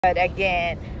But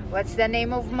again, what's the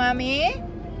name of mommy?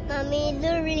 Mommy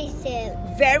Louise.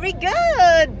 Very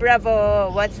good.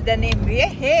 Bravo. What's the name?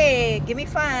 Hey, give me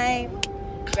 5.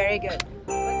 Very good.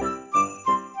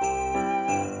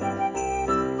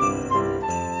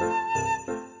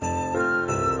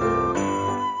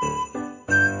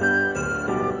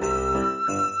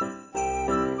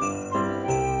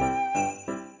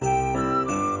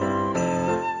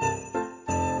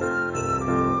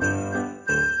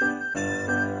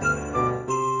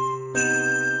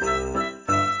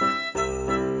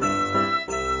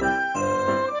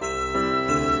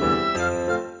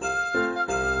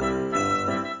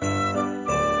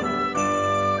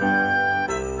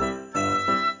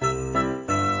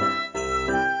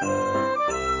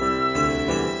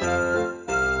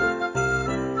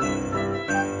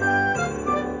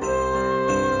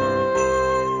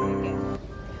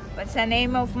 What's the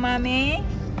name of mommy?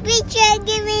 Richard,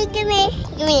 give me.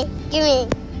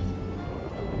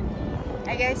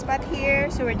 Hi guys, Pat here.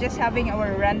 So we're just having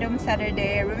our random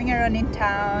Saturday, roaming around in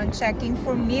town, checking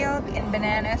for milk and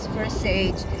bananas for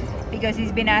Sage, because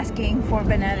he's been asking for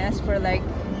bananas for like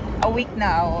a week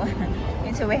now.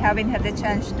 And so we haven't had the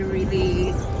chance to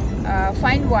really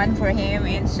find one for him.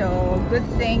 And so good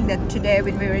thing that today,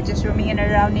 when we were just roaming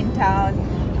around in town,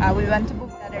 we went to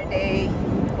book Saturday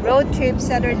road trip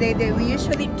Saturday that we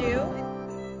usually do.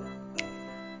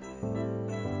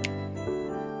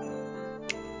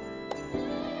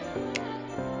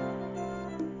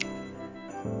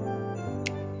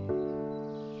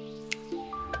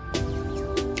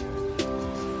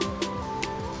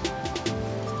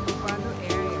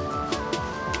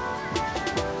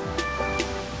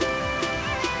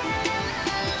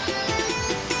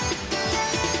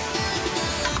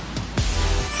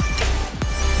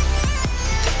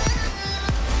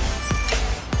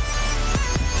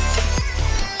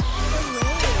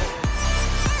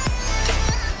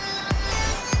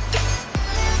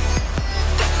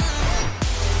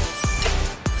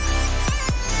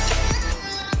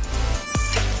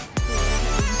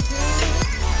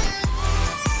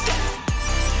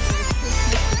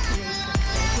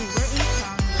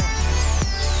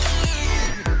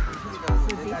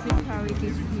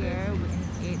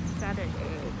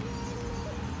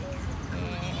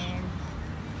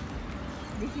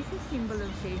 This is a symbol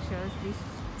of Seychelles, these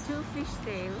 2 fish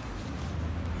tails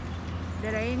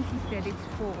that I insisted it's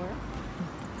 4.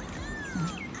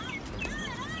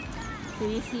 So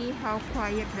you see how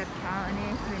quiet the town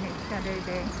is when it's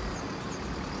Saturday.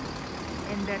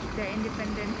 And that's the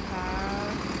Independence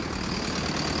House.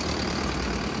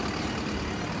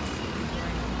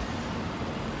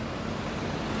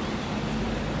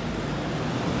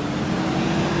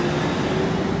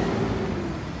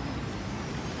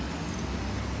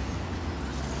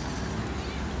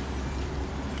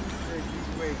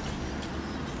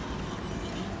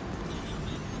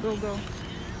 Go.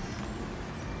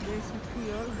 There's a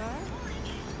Creole bar.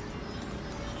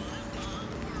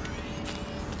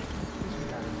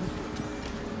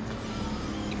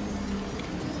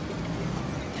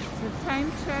 The time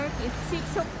check, it's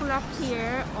 6 o'clock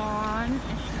here on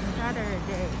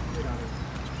Saturday.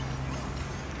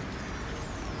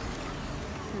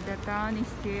 So the town is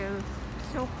still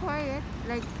so quiet,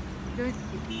 like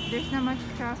there's not much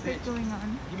traffic going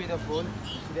on. Give me the phone.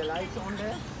 See the lights on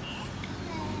there?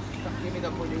 Give me the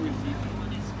phone, you will see.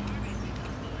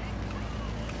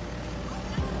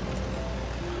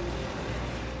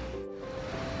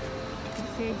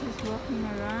 Sage is walking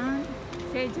around.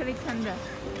 Sage, Alexander.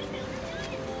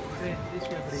 This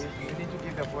will break. You need to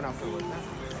give the phone afterwards. Walking.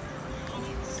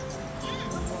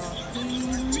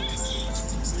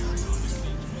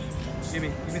 Give me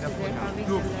the phone now. Having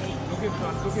Look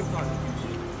in front.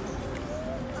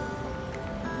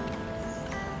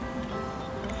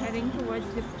 Heading towards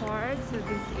the park, so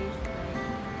this is like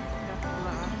the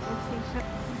flag of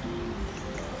Seychelles.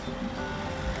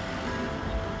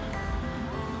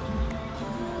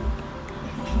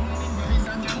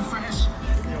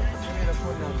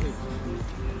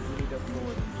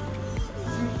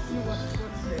 See what's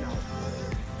there now.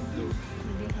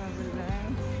 They have a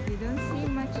light. You don't see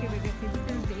much here because it's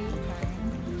still daytime.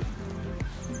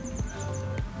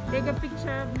 Take a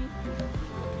picture of me.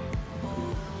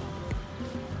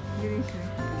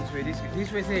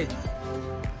 This way, Sage.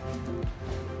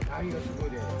 Now you have to go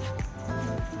there.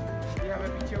 Do you have a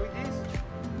picture with this?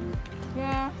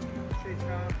 Yeah. Sage,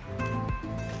 come.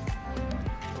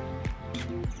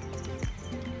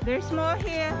 There's more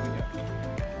here.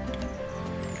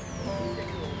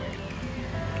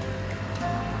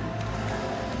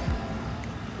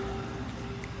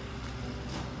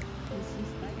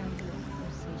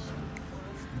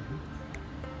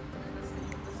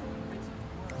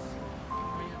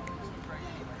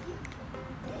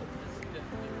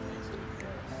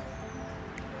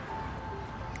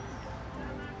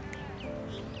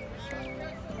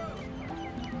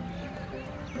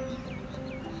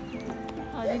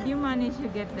 How did you manage to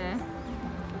get there?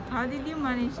 How did you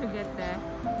manage to get there?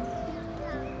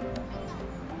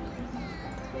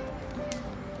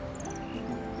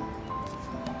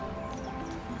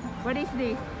 What is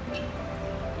this?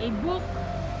 A book?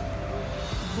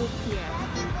 Book here.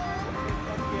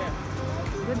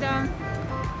 Go down.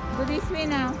 Go this way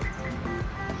now.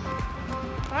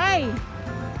 Hi!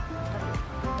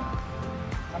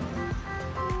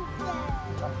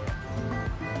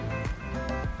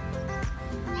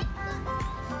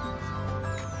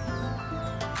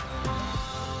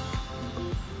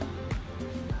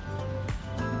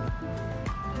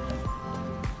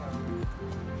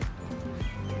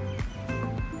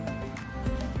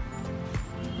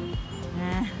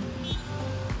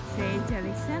 Sage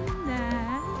Alexander.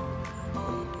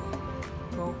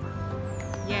 Go.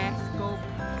 Yes, go.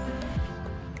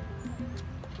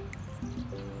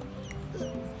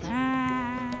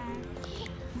 Ah.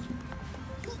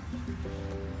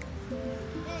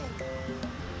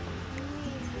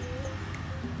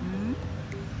 Hmm?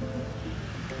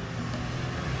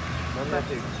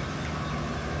 Dramatic.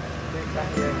 Take back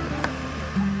here.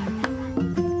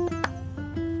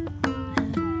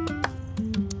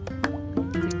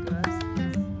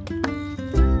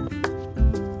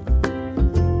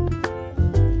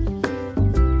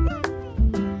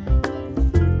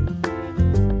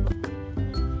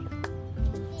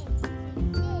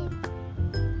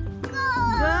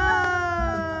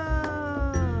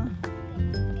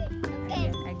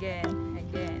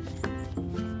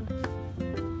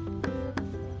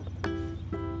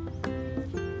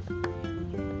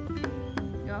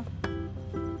 Go.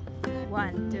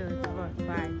 1, 2, 4,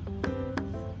 5.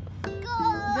 Go.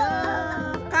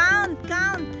 Count,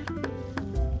 count.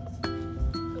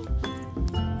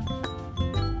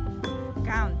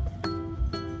 Count.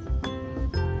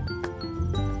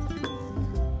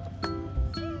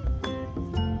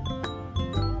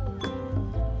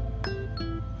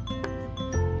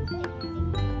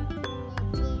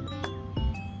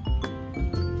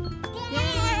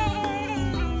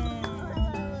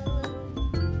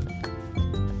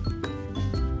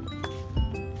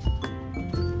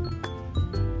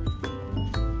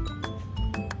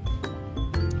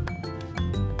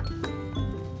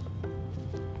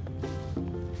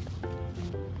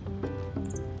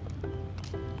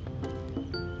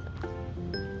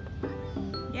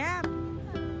 Yeah.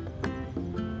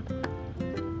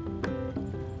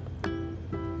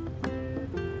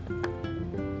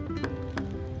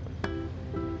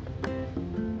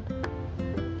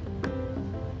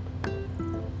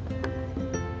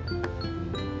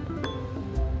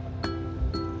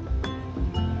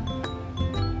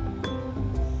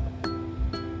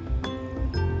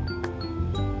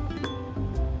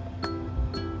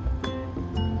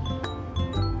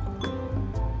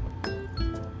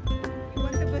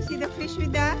 See the fish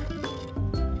with that?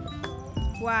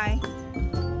 Why?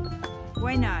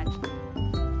 Why not?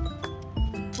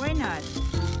 Why not?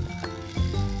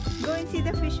 Go and see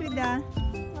the fish with that.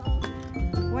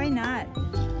 Why not?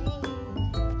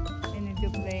 You need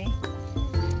to play.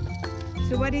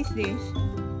 So what is this?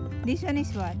 This one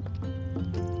is what?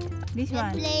 This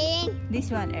one. Airplane. This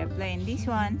one airplane. This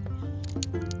one.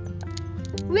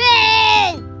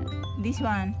 Rain. This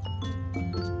one.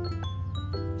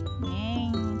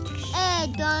 Hey,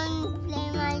 don't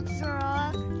play my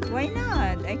truck. Why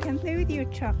not? I can play with your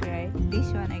truck, right?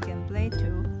 This one I can play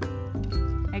too.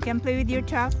 I can play with your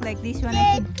truck like this one.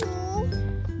 I can.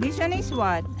 This one is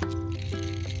what?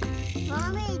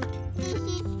 Mommy, this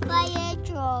is fire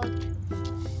truck.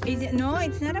 Is it? No,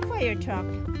 it's not a fire truck.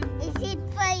 Is it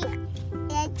fire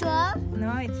truck?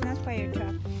 No, it's not fire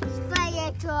truck. It's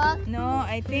fire truck. No,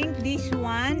 I think this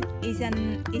one is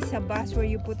a bus where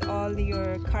you put all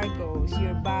your cargoes,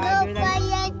 your bag. No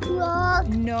fire truck.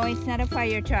 No, it's not a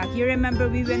fire truck. You remember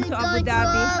we went to Abu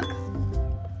Dhabi?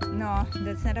 No,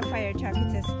 that's not a fire truck.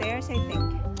 It's a stairs, I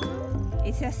think.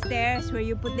 It's a stairs where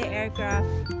you put the aircraft.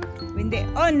 When they,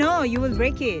 oh no, you will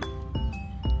break it.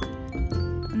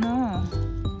 No.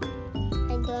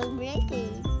 I don't break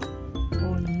it.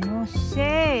 Oh no,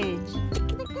 Sage.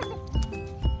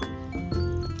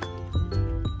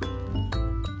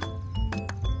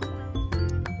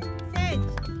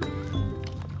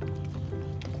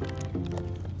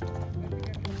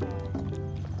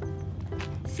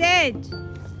 Sage.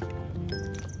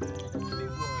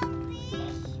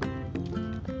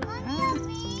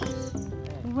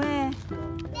 Where?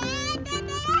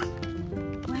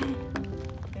 Where?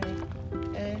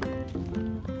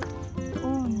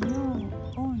 Oh no.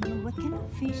 Oh no. What kind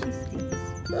of fish is this?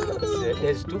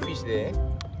 There's 2 fish there.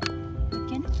 What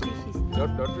kind of fish is this?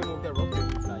 Don't remove the rock.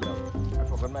 I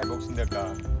forgot my box in the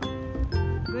car.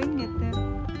 Go and get the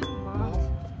box.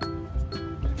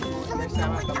 Next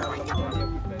time I come out, I'm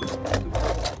going to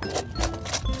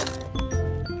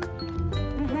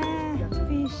Aha,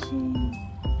 fishing.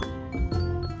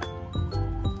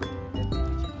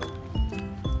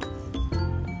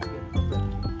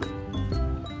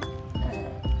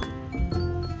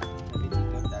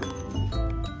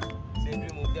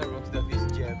 remove the rocks, the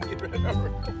fish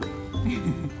jam.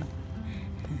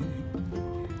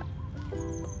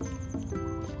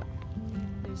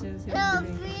 There's also No a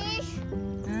big- fish.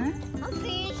 Huh? A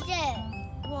fish there.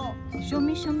 Whoa. Show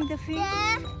me the fish.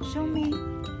 There. Show me.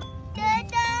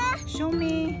 There. Show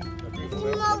me.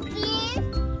 Small fish.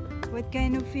 What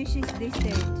kind of fish is this,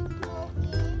 Dad? Small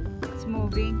fish. It's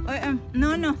moving. Oh,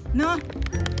 no. No. No.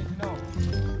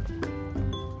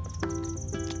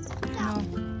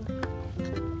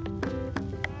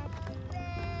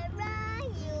 Where are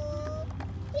you?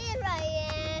 Here I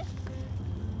am.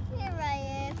 Here I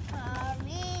am. How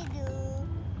we do?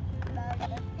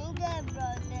 Brother finger.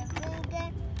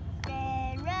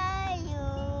 Where are you?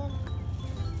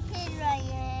 Here I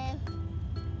am.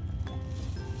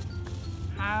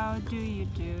 How do you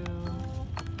do?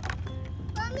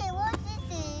 Mommy, what is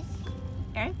this?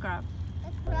 Aircraft.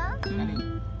 A crab?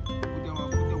 Mm. Put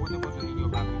the water bottle in your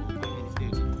bag. It's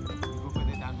dirty.